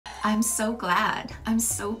I'm so glad. I'm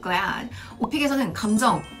so glad. 오픽에서는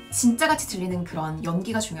감정 진짜 같이 들리는 그런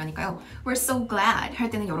연기가 중요하니까요. We're so glad 할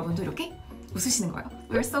때는 여러분도 이렇게 웃으시는 거예요.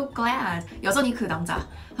 We're so glad. 여전히 그 남자,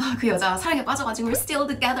 그 여자 사랑에 빠져가지고 We're still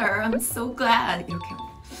together. I'm so glad. 이렇게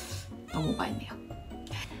너무 오바했네요.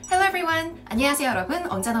 Hello everyone. 안녕하세요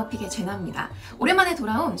여러분. 언제나 오픽의 제나입니다. 오랜만에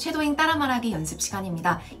돌아온 쉐도잉 따라 말하기 연습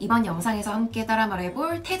시간입니다. 이번 영상에서 함께 따라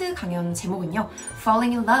말해볼 테드 강연 제목은요.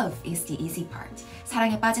 Falling in love is the easy part.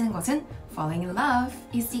 사랑에 빠지는 것은 Falling in love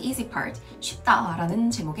is the easy part.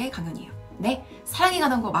 쉽다라는 제목의 강연이에요. 네, 사랑에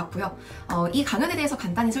관한 거 맞고요. 이 강연에 대해서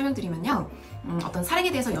간단히 설명드리면요. 어떤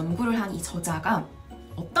사랑에 대해서 연구를 한 이 저자가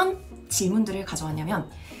어떤 질문들을 가져왔냐면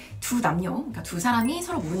두 남녀, 그러니까 두 사람이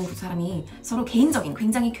서로 모르는 두 사람이 서로 개인적인,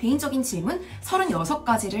 굉장히 개인적인 질문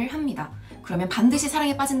 36가지를 합니다. 그러면 반드시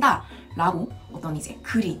사랑에 빠진다 라고 어떤 이제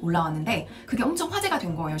글이 올라왔는데 그게 엄청 화제가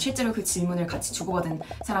된 거예요. 실제로 그 질문을 같이 주고받은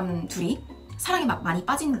사람 둘이 사랑에 막 많이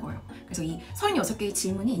빠지는 거예요. 그래서 이 36개의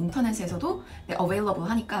질문이 인터넷에서도 available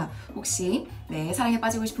하니까 혹시 사랑에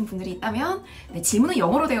빠지고 싶은 분들이 있다면 질문은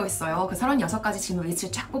영어로 되어 있어요. 그 36가지 질문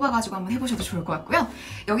리스트를 쫙 뽑아가지고 한번 해보셔도 좋을 것 같고요.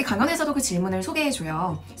 여기 강연에서도 그 질문을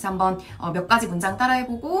소개해줘요. 그래서 한번 몇 가지 문장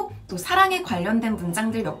따라해보고 또 사랑에 관련된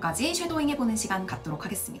문장들 몇 가지 쉐도잉 해보는 시간 갖도록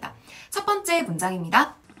하겠습니다. 첫 번째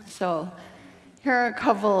문장입니다. So, here are a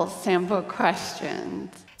couple sample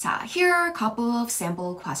questions. 자, here are a couple of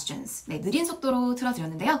sample questions. 네, 느린 속도로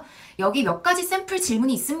틀어드렸는데요. 여기 몇 가지 샘플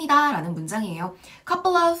질문이 있습니다. 라는 문장이에요.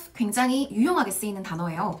 couple of 굉장히 유용하게 쓰이는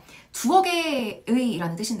단어예요. 두어 개의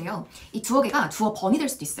이라는 뜻인데요. 이 두어 개가 두어 번이 될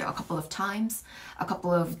수도 있어요. A couple of times, a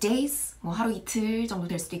couple of days, 뭐 하루 이틀 정도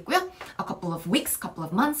될 수도 있고요. A couple of weeks, couple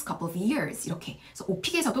of months, couple of years 이렇게. 그래서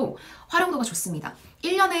오픽에서도 활용도가 좋습니다.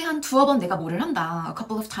 1년에 한 두어 번 내가 뭐를 한다. A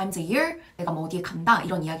couple of times a year, 내가 뭐 어디에 간다.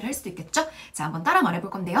 이런 이야기를 할 수도 있겠죠? 자, 한번 따라 말해볼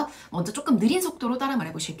건데요. 먼저 조금 느린 속도로 따라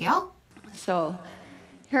말해보실게요. So,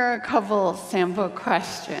 here are a couple sample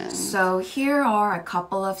questions. So here are a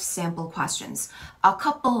couple of sample questions. A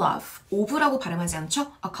couple of, of라고 발음하지 않죠?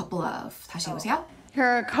 A couple of. 다시 해보세요. Here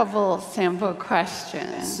are a couple sample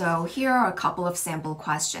questions. So here are a couple of sample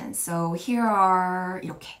questions. So here are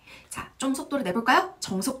이렇게. 자, 좀 속도를 내볼까요?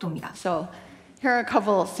 정속도입니다. So, here are a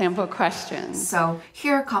couple sample questions. So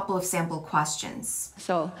here are a couple of sample questions.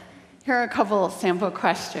 So, here are a couple sample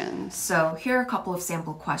questions. So here are a couple of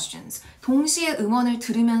sample questions. 동시에 음원을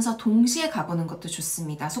들으면서 동시에 가보는 것도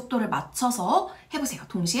좋습니다. 속도를 맞춰서 해보세요.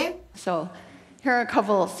 동시에. So, here are a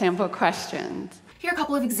couple sample questions. Here are a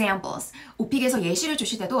couple of examples. 오픽에서 예시를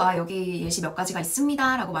주실 때도 여기 예시 몇 가지가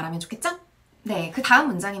있습니다 라고 말하면 좋겠죠? 네, 그 다음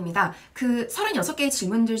문장입니다. 그 36개의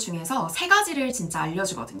질문들 중에서 3가지를 진짜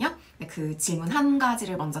알려주거든요. 네, 그 질문 한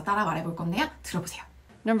가지를 먼저 따라 말해볼 건데요. 들어보세요.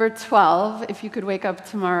 Number 12, if you could wake up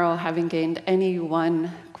tomorrow having gained any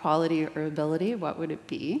one quality or ability, what would it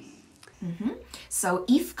be? So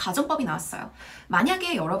if 가정법이 나왔어요.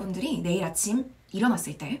 만약에 여러분들이 내일 아침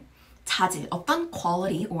일어났을 때 자질, 어떤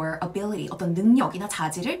quality or ability, 어떤 능력이나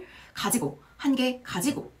자질을 가지고 한 개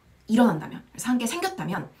가지고 일어난다면, 그래서 한 개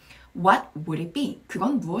생겼다면 what would it be?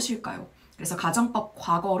 그건 무엇일까요? 그래서 가정법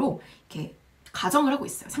과거로 이렇게 가정을 하고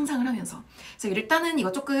있어요. 상상을 하면서. 그래서 일단은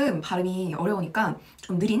이거 조금 발음이 어려우니까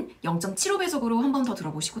조금 느린 0.75배속으로 한 번 더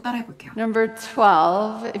들어보시고 따라해 볼게요. Number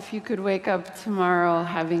 12, if you could wake up tomorrow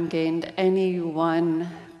having gained any one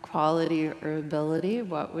quality or ability,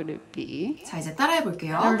 what would it be? 자, 이제 따라해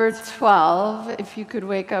볼게요. Number 12, if you could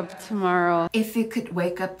wake up tomorrow If you could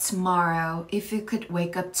wake up tomorrow, if you could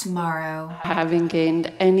wake up tomorrow, having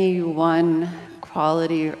gained any one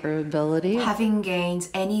quality or ability, having gained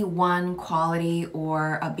any one quality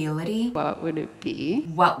or ability, what would it be?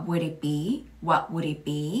 what would it be? What would it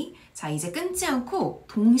be? 자, 이제 끊지 않고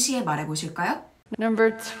동시에 말해 보실까요?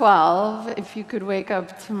 Number 12, if you could wake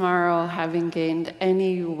up tomorrow having gained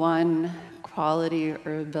any one quality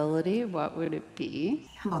or ability, what would it be?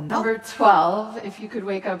 한 번 더. Number 12, if you could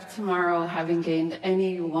wake up tomorrow having gained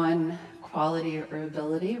any one quality or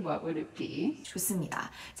ability, what would it be?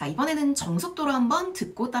 좋습니다. 자, 이번에는 정속도로 한번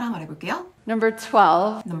듣고 따라 말해 볼게요. Number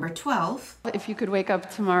 12, Number 12. if you could wake up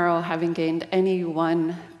tomorrow having gained any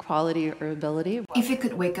one quality or ability, If you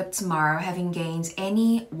could wake up tomorrow having gained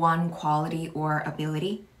any one quality or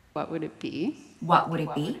ability, what would it be? what would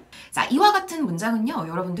it be? 자, 이와 같은 문장은요,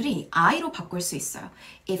 여러분들이 I로 바꿀 수 있어요.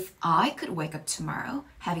 If I could wake up tomorrow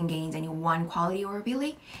having gained any one quality or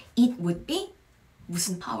ability, it would be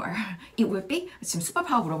무슨 power? It would be? 지금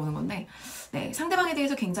슈퍼파워 물어보는 건데 네, 상대방에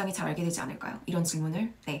대해서 굉장히 잘 알게 되지 않을까요? 이런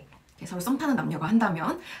질문을 서로 썸 타는 남녀가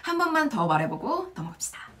한다면 한 번만 더 말해보고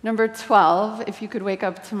넘어갑시다. Number 12, if you could wake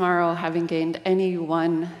up tomorrow having gained any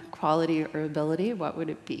one quality or ability, what would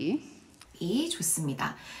it be?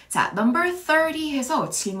 좋습니다. 자, number 30 해서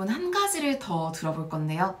질문 한 가지를 더 들어볼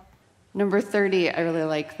건데요. Number 30, I really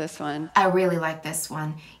like this one. I really like this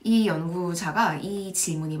one. 이 연구자가 이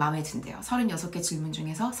질문이 마음에 든대요. 36개 질문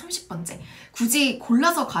중에서 30번째. 굳이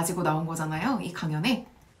골라서 가지고 나온 거잖아요. 이 강연에.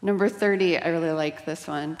 Number 30, I really like this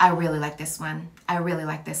one. I really like this one. I really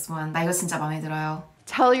like this one. 나 이거 진짜 마음에 들어요.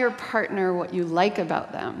 Tell your partner what you like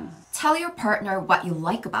about them. Tell your partner what you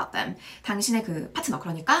like about them. 당신의 그 파트너,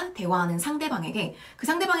 그러니까 대화하는 상대방에게 그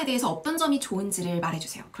상대방에 대해서 어떤 점이 좋은지를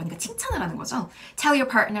말해주세요. 그러니까 칭찬을 하는 거죠. Tell your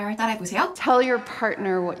partner, 따라해보세요. Tell your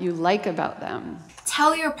partner what you like about them.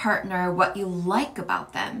 Tell your partner what you like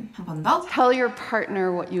about them. 한 번 더. Tell your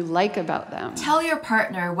partner what you like about them. Tell your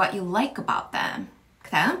partner what you like about them. 그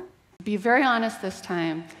다음. Be very honest this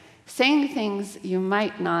time, saying things you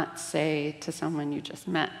might not say to someone you just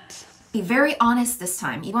met. Be very honest this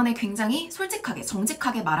time. 이번에 굉장히 솔직하게,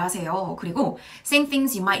 정직하게 말하세요. 그리고 saying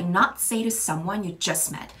things you might not say to someone you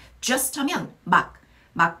just met. just 하면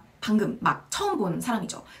방금, 처음 본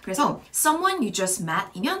사람이죠. 그래서 someone you just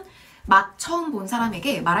met이면 처음 본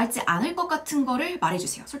사람에게 말하지 않을 것 같은 거를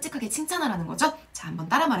말해주세요. 솔직하게 칭찬하라는 거죠. 자, 한번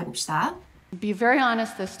따라 말해봅시다. Be very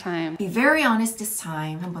honest this time. Be very honest this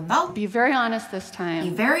time. 한 번 더. Be very honest this time.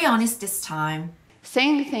 Be very honest this time.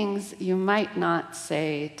 Saying things you might not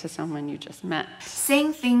say to someone you just met.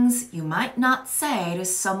 Saying things you might not say to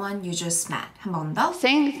someone you just met. 한 번 더.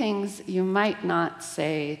 Saying things you might not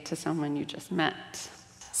say to someone you just met.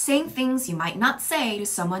 Saying things you might not say to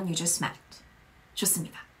someone you just met.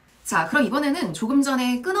 좋습니다. 자, 그럼 이번에는 조금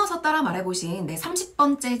전에 끊어서 따라 말해보신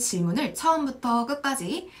 30번째 질문을 처음부터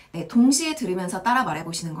끝까지 동시에 들으면서 따라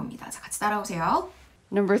말해보시는 겁니다. 자, 같이 따라오세요.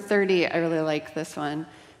 Number 30, I really like this one.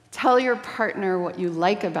 Tell your partner what you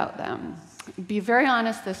like about them. Be very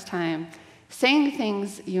honest this time, saying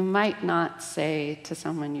things you might not say to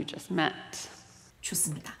someone you just met.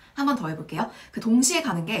 좋습니다. 한 번 더 해볼게요. 그 동시에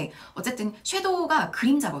가는 게 어쨌든 섀도우가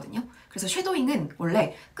그림자거든요. 그래서 쉐도잉은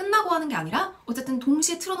원래 끝나고 하는 게 아니라 어쨌든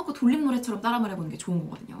동시에 틀어놓고 돌림 노래처럼 따라 말해보는 게 좋은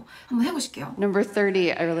거거든요. 한번 해보실게요. Number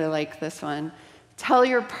 30, I really like this one. Tell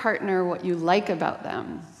your partner what you like about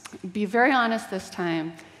them. Be very honest this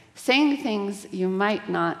time, saying things you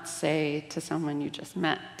might not say to someone you just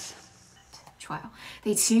met. 좋아요.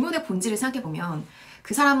 근데 이 질문의 본질을 생각해보면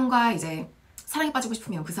그 사람과 이제 사랑에 빠지고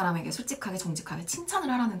싶으면 그 사람에게 솔직하게 정직하게 칭찬을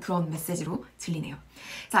하라는 그런 메시지로 들리네요.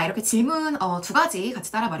 자, 이렇게 질문 두 가지 같이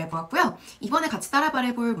따라 말해보았고요. 이번에 같이 따라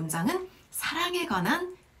말해볼 문장은 사랑에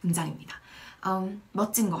관한 문장입니다.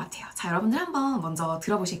 멋진 것 같아요. 자, 여러분들 한번 먼저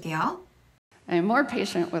들어보실게요. I'm more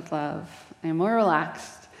patient with love. I'm more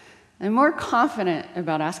relaxed. I'm more confident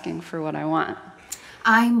about asking for what I want.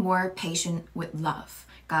 I'm more patient with love.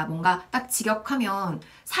 그러니까 뭔가 딱 직역하면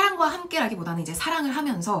사랑과 함께라기보다는 이제 사랑을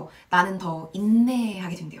하면서 나는 더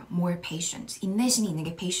인내하게 된대요. More patient. 인내심이 있는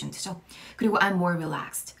게 patient죠. 그리고 I'm more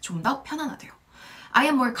relaxed. 좀 더 편안하대요. I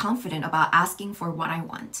am more confident about asking for what I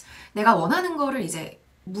want. 내가 원하는 거를 이제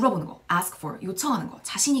물어보는 거, ask for, 요청하는 거,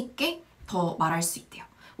 자신 있게 더 말할 수 있대요.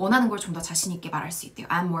 원하는 걸 좀 더 자신 있게 말할 수 있대요.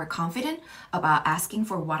 I'm more confident about asking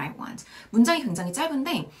for what I want. 문장이 굉장히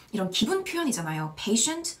짧은데 이런 기분 표현이잖아요.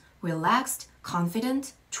 patient, relaxed,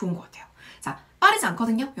 confident 좋은 것 같아요. 자, 빠르지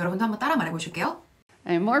않거든요. 여러분도 한번 따라 말해보실게요.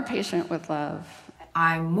 I'm more patient with love.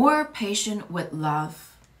 I'm more patient with love.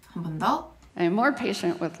 한 번 더. I'm more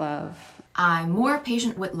patient with love. I'm more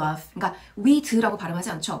patient with love. 그러니까 with라고 발음하지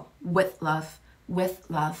않죠. with love, with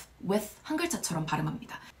love, with 한 글자처럼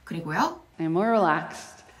발음합니다. 그리고요. I'm more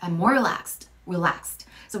relaxed. I'm more relaxed, relaxed.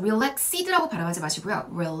 그래서 relaxed라고 발음하지 마시고요.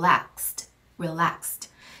 relaxed, relaxed.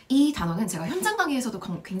 이 단어는 제가 현장 강의에서도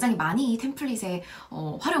굉장히 많이 템플릿에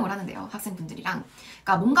활용을 하는데요. 학생분들이랑.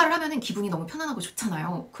 그러니까 뭔가를 하면은 기분이 너무 편안하고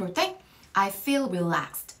좋잖아요. 그럴 때 I feel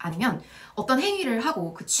relaxed 아니면 어떤 행위를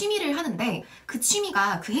하고 그 취미를 하는데 그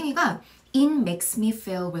행위가 It makes me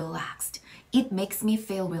feel relaxed. It makes me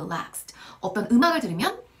feel relaxed. 어떤 음악을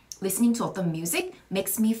들으면 listening to 어떤 music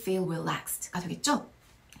makes me feel relaxed가 되겠죠?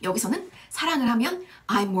 여기서는 사랑을 하면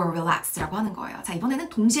I'm more relaxed라고 하는 거예요. 자, 이번에는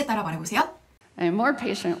동시에 따라 말해보세요. I'm more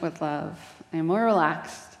patient with love. I'm more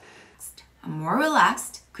relaxed. I'm more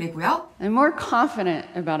relaxed. 그리고요. I'm more confident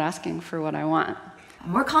about asking for what I want. I'm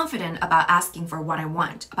more confident about asking for what I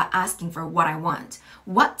want. About asking for what I want.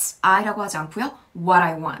 What I라고 하지 않고요. What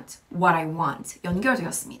I want. What I want.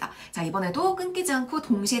 연결되었습니다. 자, 이번에도 끊기지 않고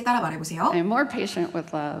동시에 따라 말해보세요. I'm more patient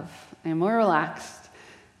with love. I'm more relaxed.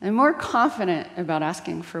 I'm more confident about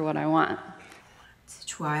asking for what I want.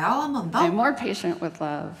 좋아요. 한 번 더. I'm more patient with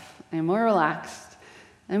love. I'm more relaxed.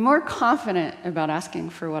 I'm more confident about asking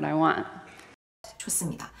for what I want.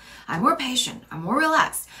 좋습니다. I'm more patient. I'm more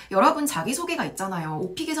relaxed. 여러분 자기소개가 있잖아요.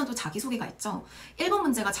 오픽에서도 자기소개가 있죠. 1번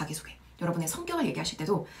문제가 자기소개. 여러분의 성격을 얘기하실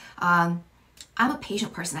때도 I'm a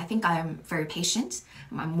patient person. I think I'm very patient.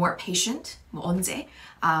 I'm more patient. 뭐 언제?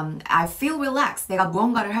 I feel relaxed. 내가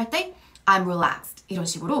무언가를 할 때 I'm relaxed. 이런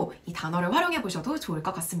식으로 이 단어를 활용해 보셔도 좋을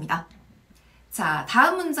것 같습니다. 자,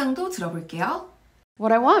 다음 문장도 들어볼게요.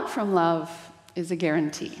 What I want from love is a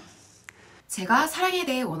guarantee. 제가 사랑에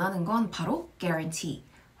대해 원하는 건 바로 guarantee.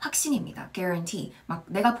 확신입니다. guarantee. 막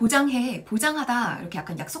내가 보장해, 보장하다 이렇게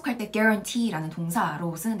약간 약속할 때 guarantee라는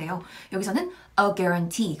동사로 쓰는데요. 여기서는 a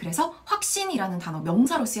guarantee. 그래서 확신이라는 단어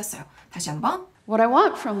명사로 쓰였어요. 다시 한번. What I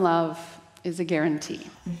want from love is a guarantee.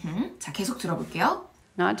 자, 계속 들어볼게요.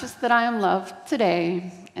 Not just that I am loved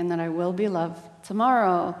today and that I will be loved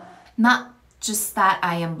tomorrow. Not just that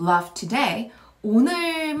I am loved today.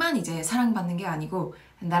 오늘만 이제 사랑받는 게 아니고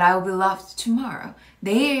and that I will be loved tomorrow.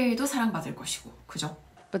 내일도 사랑받을 것이고. 그죠?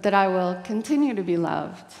 But that I will continue to be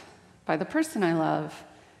loved by the person I love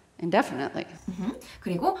indefinitely.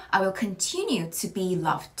 그리고 I will continue to be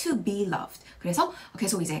loved, to be loved. 그래서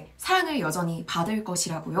계속 이제 사랑을 여전히 받을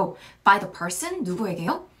것이라고요. By the person,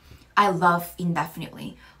 누구에게요? I love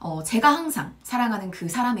indefinitely. 제가 항상 사랑하는 그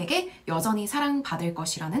사람에게 여전히 사랑받을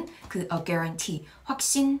것이라는 그 a guarantee,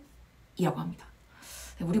 확신이라고 합니다.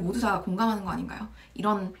 네, 우리 모두 다 공감하는 거 아닌가요?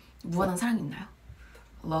 이런 무한한 사랑이 있나요?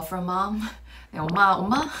 Love from mom. 네,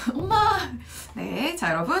 엄마. 네,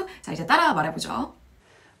 자 여러분, 자 이제 따라 말해보죠.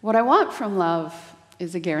 What I want from love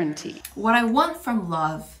is a guarantee. What I want from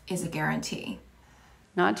love is a guarantee.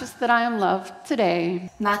 Not just that I am loved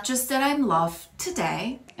today Not just that I'm loved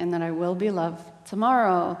today, and that I will be loved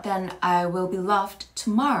tomorrow, then I will be loved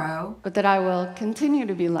tomorrow, but that I will continue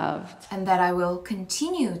to be loved and that I will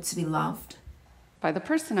continue to be loved by the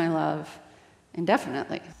person I love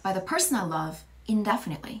indefinitely. by the person I love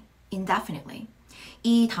indefinitely. indefinitely.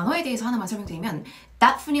 이 단어에 대해서 하나만 설명드리면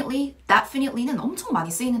definitely는 엄청 많이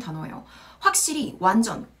쓰이는 단어예요. 확실히,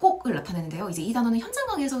 완전, 꼭을 나타내는데요. 이제 이 단어는 현장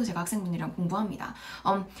강의에서도 제가 학생분들이랑 공부합니다.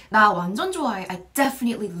 나 완전 좋아해. I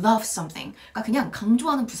definitely love something. 그러니까 그냥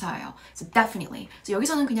강조하는 부사예요. So definitely. 그래서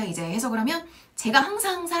여기서는 그냥 이제 해석을 하면 제가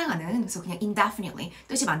항상 사랑하는, 그래서 그냥 indefinitely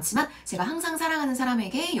뜻이 많지만 제가 항상 사랑하는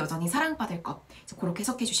사람에게 여전히 사랑받을 것. 그렇게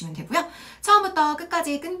해석해 주시면 되고요. 처음부터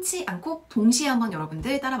끝까지 끊지 않고 동시에 한번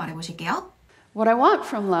여러분들 따라 말해보실게요. What I want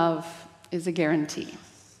from love is a guarantee.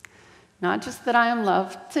 Not just that I am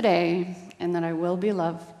loved today and that I will be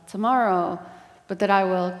loved tomorrow, but that I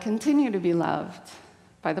will continue to be loved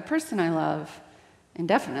by the person I love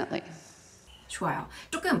indefinitely. 좋아요.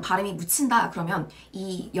 조금 발음이 묻힌다 그러면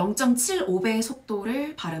이 0.75배의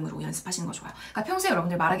속도를 발음으로 연습하시는 거 좋아요. 그러니까 평소에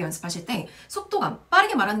여러분들 말하기 연습하실 때 속도감,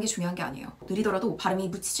 빠르게 말하는 게 중요한 게 아니에요. 느리더라도 발음이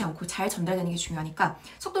묻히지 않고 잘 전달되는 게 중요하니까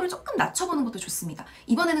속도를 조금 낮춰보는 것도 좋습니다.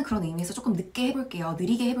 이번에는 그런 의미에서 조금 늦게 해볼게요.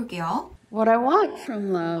 느리게 해볼게요. What I want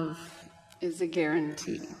from love is a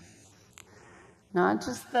guarantee. Not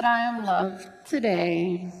just that I am loved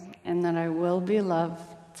today and that I will be loved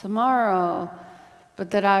tomorrow, but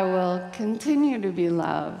that I will continue to be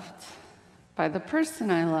loved by the person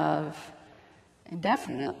I love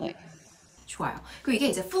indefinitely. 좋아요. 그리고 이게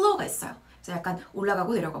이제 플로우가 있어요. 그래서 약간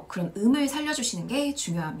올라가고 내려가고 그런 음을 살려주시는 게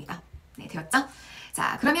중요합니다. 네, 되었죠?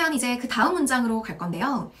 자, 그러면 이제 그 다음 문장으로 갈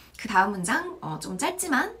건데요. 그 다음 문장 좀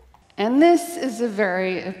짧지만 And this is a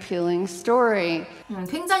very appealing story.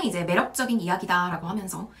 굉장히 이제 매력적인 이야기다라고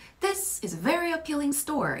하면서 This is a very appealing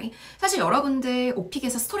story. 사실 여러분들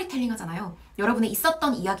오픽에서 스토리텔링 하잖아요. 여러분의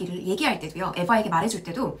있었던 이야기를 얘기할 때도요. 에바에게 말해줄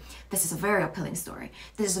때도 This is a very appealing story.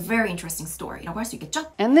 This is a very interesting story 라고 할 수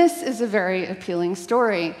있겠죠? And this is a very appealing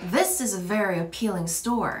story. This is a very appealing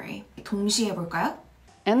story. 동시에 해볼까요?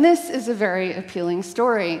 And this is a very appealing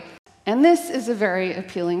story. And this is a very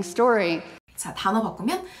appealing story. 자, 단어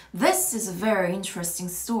바꾸면 This is a very interesting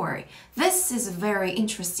story. This is a very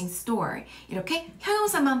interesting story. 이렇게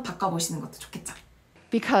형용사만 바꿔보시는 것도 좋겠죠.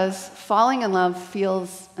 Because falling in love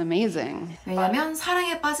feels amazing. 왜냐면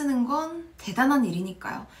사랑에 빠지는 건 대단한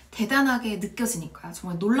일이니까요. 대단하게 느껴지니까요.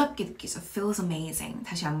 정말 놀랍게 느끼죠. Feels amazing.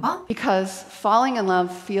 다시 한번. Because falling in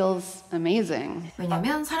love feels amazing.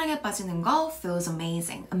 왜냐면 사랑에 빠지는 거 feels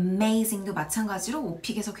amazing. amazing도 마찬가지로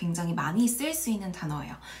오픽에서 굉장히 많이 쓸 수 있는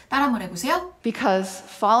단어예요. 따라 한번 해보세요. Because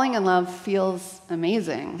falling in love feels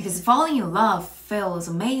amazing. Because falling in love feels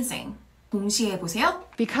amazing. 동시에 해보세요.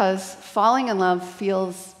 Because falling in love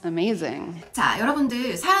feels amazing. 자,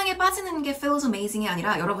 여러분들 사랑에 빠지는 게 feels amazing이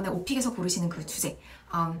아니라 여러분의 오픽에서 고르시는 그 주제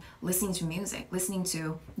listening to music, listening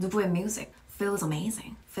to 누구의 music feels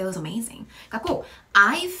amazing, feels amazing. 그러니까 꼭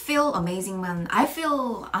I feel amazing만 I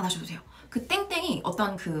feel 안 하셔도 돼요. 그 땡땡이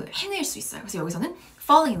어떤 그 행위일 수 있어요. 그래서 여기서는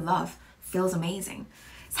falling in love feels amazing.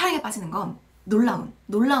 사랑에 빠지는 건 놀라운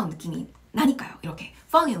느낌이 나니까요. 이렇게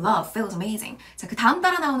falling in love feels amazing. 자, 그 다음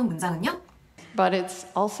따라 나오는 문장은요. But it's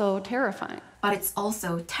also terrifying. but it's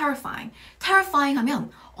also terrifying. terrifying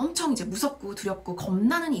하면 엄청 이제 무섭고 두렵고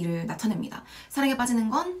겁나는 일을 나타냅니다. 사랑에 빠지는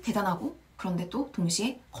건 대단하고 그런데 또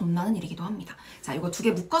동시에 겁나는 일이기도 합니다. 자, 이거 두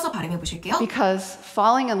개 묶어서 발음해 보실게요. Because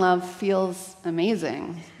falling in love feels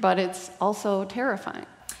amazing, but it's also terrifying.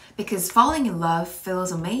 Because falling in love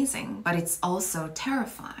feels amazing, but it's also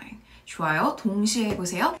terrifying. 좋아요. 동시에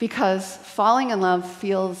해보세요. Because falling in love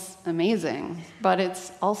feels amazing, but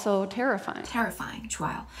it's also terrifying. terrifying.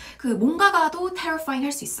 좋아요. 그 뭔가가도 terrifying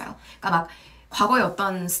할 수 있어요. 그러니까 막 과거에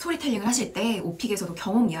어떤 스토리텔링을 하실 때 오픽에서도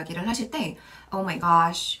경험 이야기를 하실 때 Oh my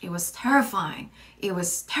gosh, it was terrifying. It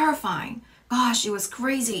was terrifying. Gosh, it was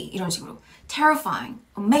crazy. 이런 식으로 terrifying,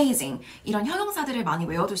 amazing 이런 형용사들을 많이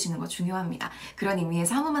외워두시는 거 중요합니다. 그런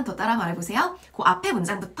의미에서 한 번만 더 따라 말해보세요. 그 앞에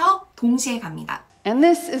문장부터 동시에 갑니다. And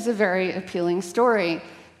this is a very appealing story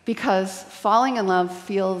because falling in love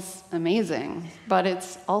feels amazing, but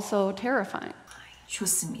it's also terrifying.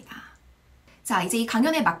 좋습니다. 자, 이제 이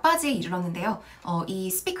강연의 막바지에 이르렀는데요.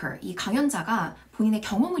 이 스피커, 이 강연자가 본인의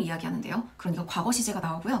경험을 이야기하는데요. 그러니까 과거 시제가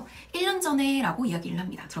나오고요. 1년 전에 라고 이야기를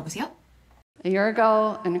합니다. 들어보세요. A year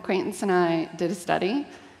ago, an acquaintance and I did a study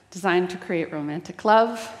designed to create romantic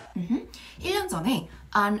love. 1년 전에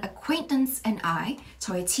an acquaintance and I,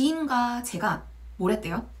 저의 지인과 제가 뭘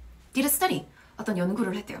했대요? did a study, 어떤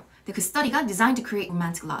연구를 했대요. 근데 그 study가 designed to create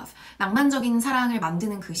romantic love, 낭만적인 사랑을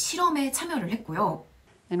만드는 그 실험에 참여를 했고요.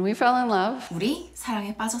 And we fell in love, 우리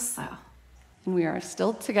사랑에 빠졌어요. and we are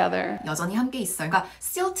still together. 여전히 함께 있어요. 그러니까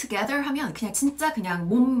still together 하면 그냥 진짜 그냥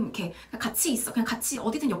몸 이렇게 같이 있어. 그냥 같이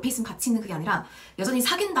어디든 옆에 있으면 같이 있는 그게 아니라 여전히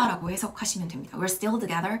사귄다라고 해석하시면 됩니다. We're still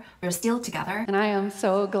together. We're still together. And I am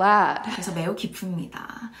so glad. 그래서 매우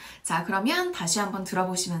기쁩니다. 자, 그러면 다시 한번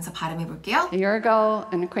들어보시면서 발음해 볼게요. A year ago,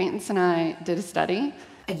 an acquaintance and I did a study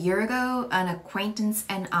A year ago, an acquaintance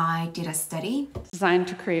and I did a study designed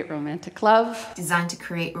to create romantic love. designed to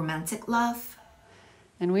create romantic love.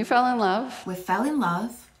 And we fell in love, We fell in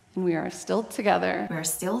love. and we are still together. We're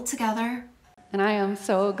still together. And I am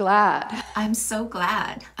so glad. I'm so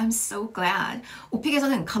glad. I'm so glad.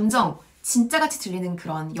 오픽에서는 감정 진짜 같이 들리는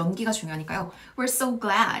그런 연기가 중요하니까요. We're so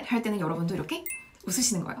glad 할 때는 여러분도 이렇게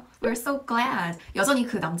웃으시는 거예요. We're so glad. 여전히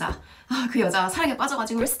그 남자, 그 여자 사랑에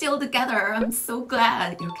빠져가지고 We're still together. I'm so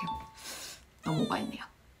glad. 이렇게 너무 오버했네요.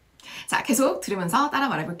 자, 계속 들으면서 따라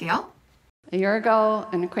말해볼게요. A year ago,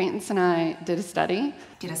 an acquaintance and I did a study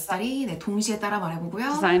Did a study. 네, 동시에 따라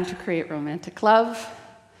말해보고요. designed to create romantic love.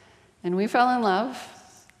 And we fell in love,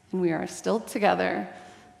 and we are still together.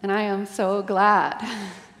 And I am so glad.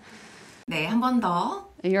 네, 한 번 더.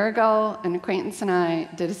 A year ago, an acquaintance and I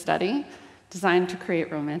did a study designed to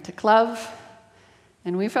create romantic love.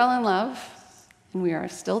 And we fell in love, and we are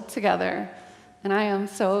still together. And I am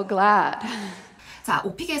so glad. 자,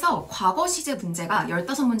 오픽에서 과거 시제 문제가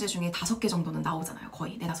 15문제 중에 5개 정도는 나오잖아요.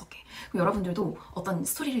 거의 4-5개. 그럼 여러분들도 어떤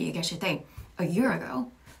스토리를 얘기하실 때 A year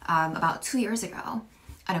ago, about 2 years ago,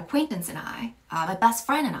 an acquaintance and I, my best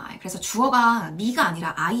friend and I. 그래서 주어가 me가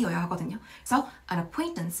아니라 I여야 하거든요. 그래서 an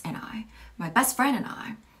acquaintance and I, my best friend and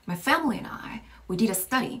I, my family and I, we did a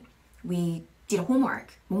study, we did a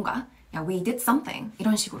homework. 뭔가 we did something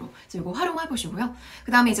이런 식으로 그래서 이거 활용해 보시고요.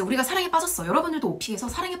 그 다음에 이제 우리가 사랑에 빠졌어. 여러분들도 오픽에서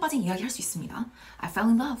사랑에 빠진 이야기 할 수 있습니다. I fell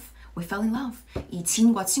in love. We fell in love. 이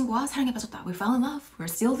지인과 친구와 사랑에 빠졌다. We fell in love.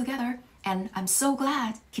 We're still together. And I'm so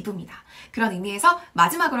glad. 기쁩니다. 그런 의미에서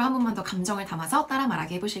마지막으로 한 번만 더 감정을 담아서 따라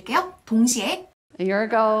말하게 해보실게요. 동시에 A year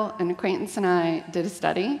ago, an acquaintance and I did a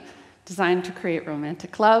study designed to create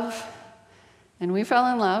romantic love. And we fell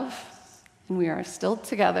in love, and we are still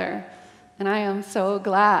together. And I am so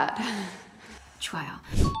glad. 좋아요.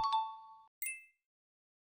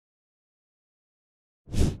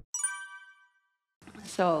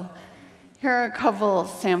 So, here are a couple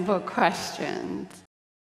sample questions.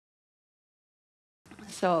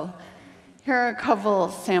 So, here are a couple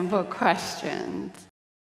sample questions.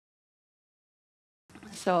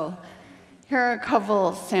 So, here are a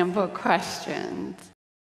couple sample questions.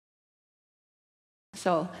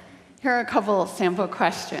 So, here are a couple sample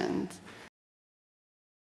questions.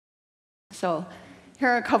 So, here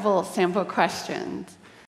are a couple sample questions.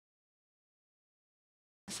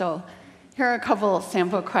 So, here are a couple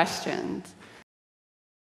sample questions.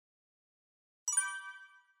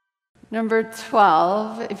 Number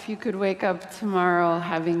 12, if you could wake up tomorrow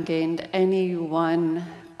having gained any one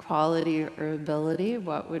quality or ability,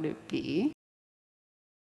 what would it be?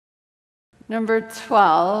 Number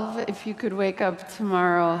 12, if you could wake up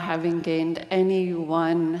tomorrow having gained any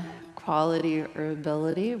one quality or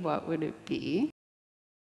ability, what would it be?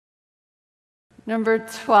 Number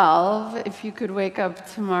 12, if you could wake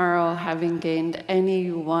up tomorrow having gained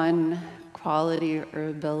any one quality or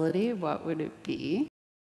ability, what would it be?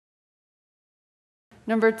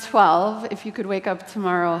 Number 12, if you could wake up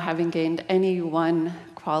tomorrow having gained any one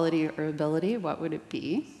quality or ability, what would it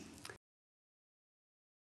be?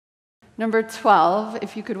 Number 12,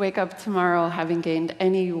 if you could wake up tomorrow having gained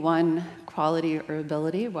any one quality or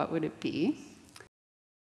ability, what would it be?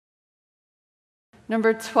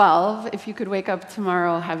 Number 12, if you could wake up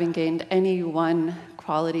tomorrow having gained any one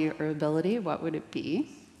quality or ability, what would it be?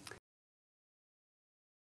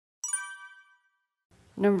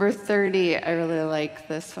 Number 30, I really like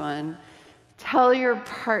this one. Tell your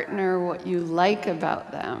partner what you like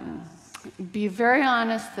about them. Be very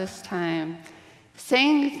honest this time,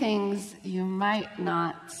 saying things you might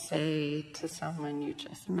not say to someone you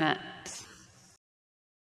just met.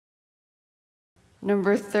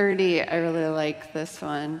 Number 30, I really like this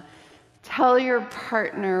one. Tell your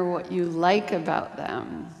partner what you like about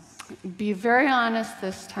them. Be very honest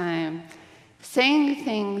this time, saying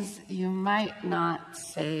things you might not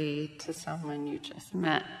say to someone you just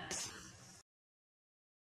met.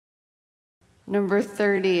 Number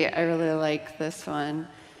 30, I really like this one.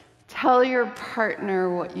 Tell your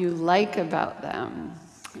partner what you like about them.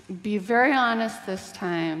 Be very honest this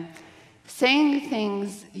time, saying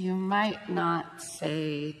things you might not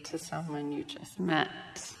say to someone you just met.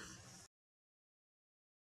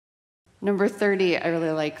 Number 30, I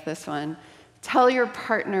really like this one. Tell your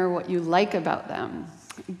partner what you like about them.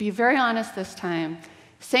 Be very honest this time,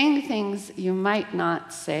 saying things you might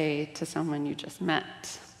not say to someone you just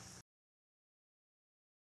met.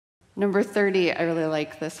 Number 30, I really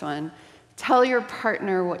like this one. Tell your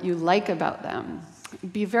partner what you like about them.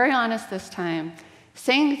 Be very honest this time,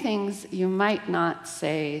 saying things you might not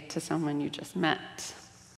say to someone you just met.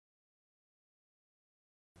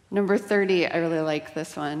 Number 30, I really like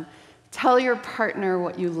this one. Tell your partner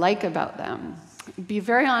what you like about them. Be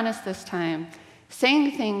very honest this time,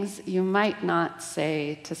 saying things you might not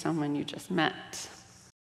say to someone you just met.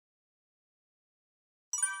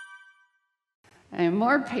 I am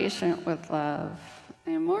more patient with love. I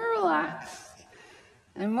am more relaxed.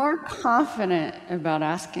 I am more confident about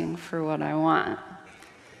asking for what I want.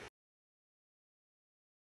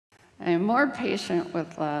 I am more patient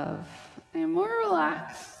with love. I am more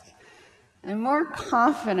relaxed. I am more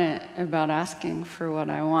confident about asking for what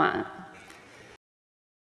I want.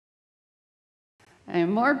 I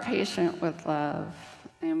am more patient with love.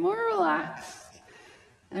 I am more relaxed.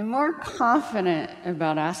 I am more confident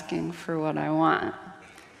about asking for what I want.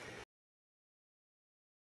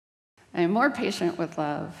 I am more patient with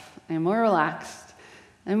love. I am more relaxed.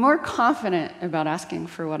 I am more confident about asking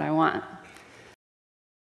for what I want.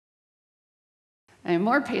 I am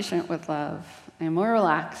more patient with love. I am more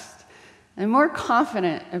relaxed. I am more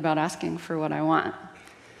confident about asking for what I want.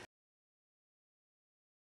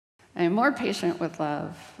 I am more patient with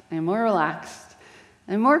love. I am more relaxed.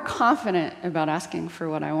 I am more confident about asking for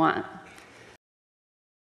what I want.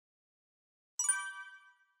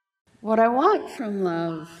 What I want from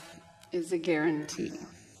love is a guarantee.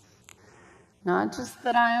 Not just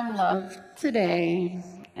that I am loved today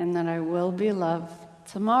and that I will be loved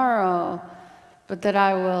tomorrow, but that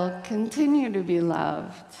I will continue to be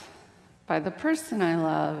loved by the person I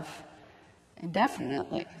love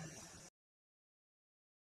indefinitely.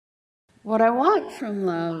 What I want from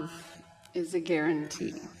love is a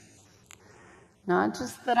guarantee. Not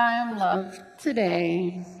just that I am loved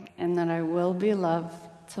today and that I will be loved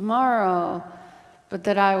tomorrow, but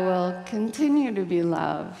that I will continue to be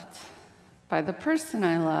loved by the person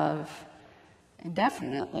I love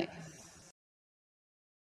indefinitely.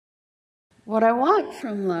 What I want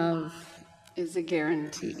from love is a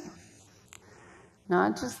guarantee.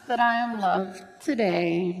 Not just that I am loved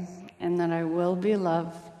today and that I will be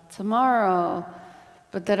loved tomorrow,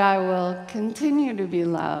 but that I will continue to be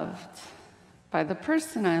loved by the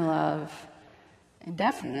person I love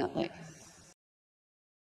indefinitely.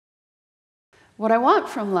 What I want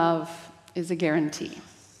from love is a guarantee.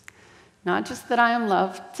 Not just that I am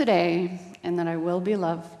loved today and that I will be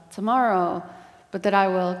loved tomorrow, but that I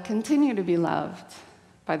will continue to be loved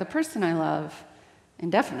by the person I love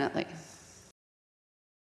indefinitely.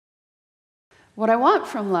 What I want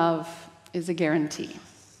from love is a guarantee.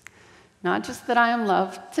 Not just that I am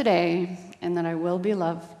loved today and that I will be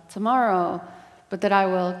loved tomorrow, but that I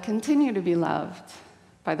will continue to be loved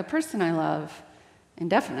by the person I love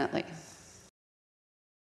indefinitely.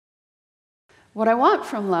 What I want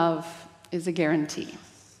from love is a guarantee.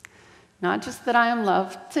 Not just that I am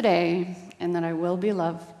loved today and that I will be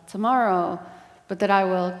loved tomorrow, but that I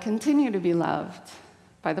will continue to be loved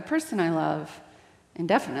by the person I love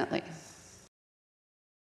indefinitely.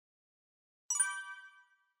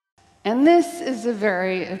 And this is a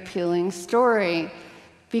very appealing story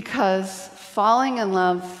because falling in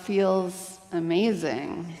love feels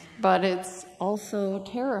amazing, but it's also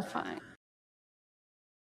terrifying.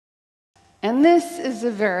 And this is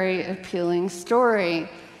a very appealing story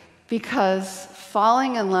because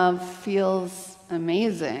falling in love feels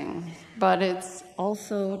amazing, but it's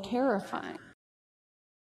also terrifying.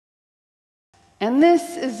 And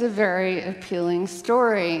this is a very appealing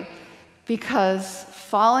story because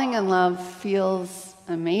falling in love feels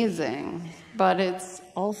amazing, but it's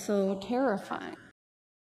also terrifying.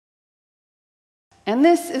 And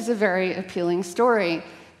this is a very appealing story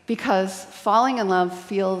because falling in love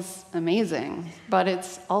feels amazing, but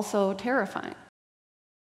it's also terrifying.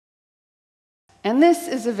 And this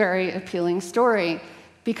is a very appealing story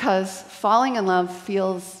because falling in love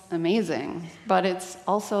feels amazing, but it's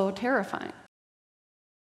also terrifying.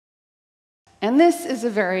 And this is a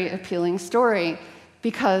very appealing story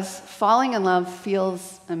because falling in love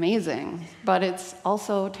feels amazing, but it's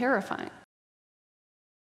also terrifying.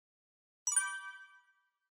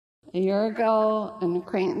 A year ago, an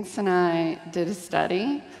acquaintance and I did a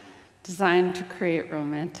study designed to create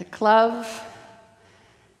romantic love,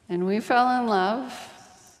 and we fell in love,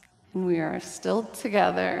 and we are still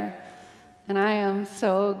together, and I am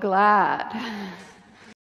so glad.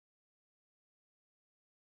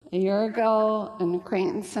 A year ago, an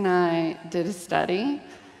acquaintance and I did a study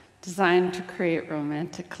designed to create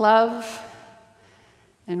romantic love,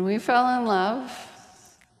 and we fell in love,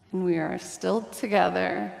 and we are still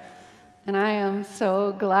together, and I am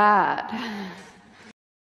so glad.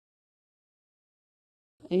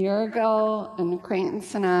 A year ago, an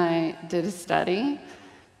acquaintance and I did a study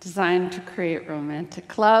designed to create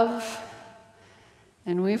romantic love,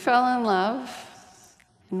 and we fell in love,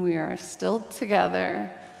 and we are still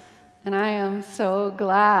together, and I am so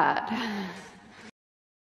glad.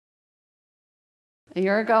 A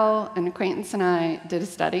year ago, an acquaintance and I did a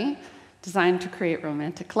study designed to create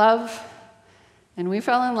romantic love, and we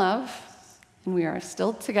fell in love, and we are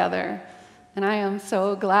still together, and I am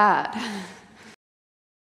so glad.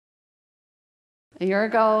 A year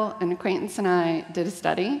ago, an acquaintance and I did a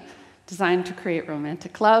study designed to create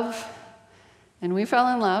romantic love, and we fell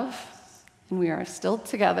in love, and we are still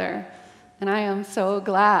together, and I am so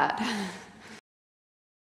glad.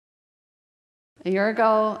 A year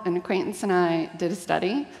ago, an acquaintance and I did a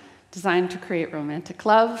study designed to create romantic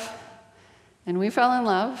love, and we fell in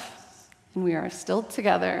love, and we are still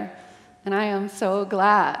together, and I am so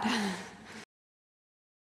glad.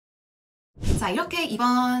 자, 이렇게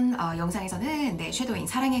이번 영상에서는 쉐도잉,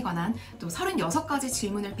 사랑에 관한 또 36가지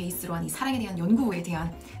질문을 베이스로 한 이 사랑에 대한 연구에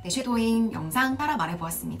대한 쉐도잉 영상 따라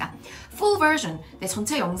말해보았습니다. Full version,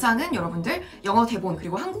 전체 영상은 여러분들 영어 대본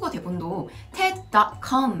그리고 한국어 대본도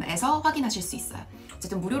TED.com에서 확인하실 수 있어요.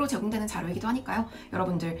 어쨌든 무료로 제공되는 자료이기도 하니까요.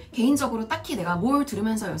 여러분들 개인적으로 딱히 내가 뭘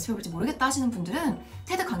들으면서 연습해볼지 모르겠다 하시는 분들은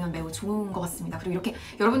테드 강연 매우 좋은 것 같습니다. 그리고 이렇게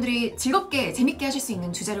여러분들이 즐겁게 재밌게 하실 수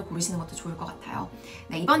있는 주제를 고르시는 것도 좋을 것 같아요.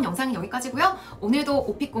 네, 이번 영상은 여기까지고요. 오늘도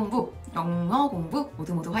오픽 공부, 영어 공부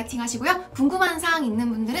모두 화이팅 하시고요. 궁금한 사항 있는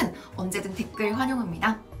분들은 언제든 댓글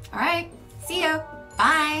환영합니다. Alright, see you.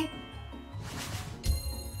 Bye.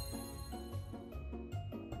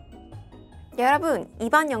 여러분,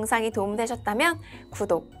 이번 영상이 도움되셨다면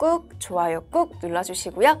구독 꾹, 좋아요 꾹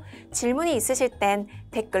눌러주시고요. 질문이 있으실 땐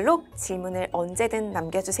댓글로 질문을 언제든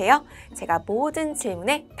남겨주세요. 제가 모든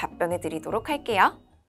질문에 답변해 드리도록 할게요.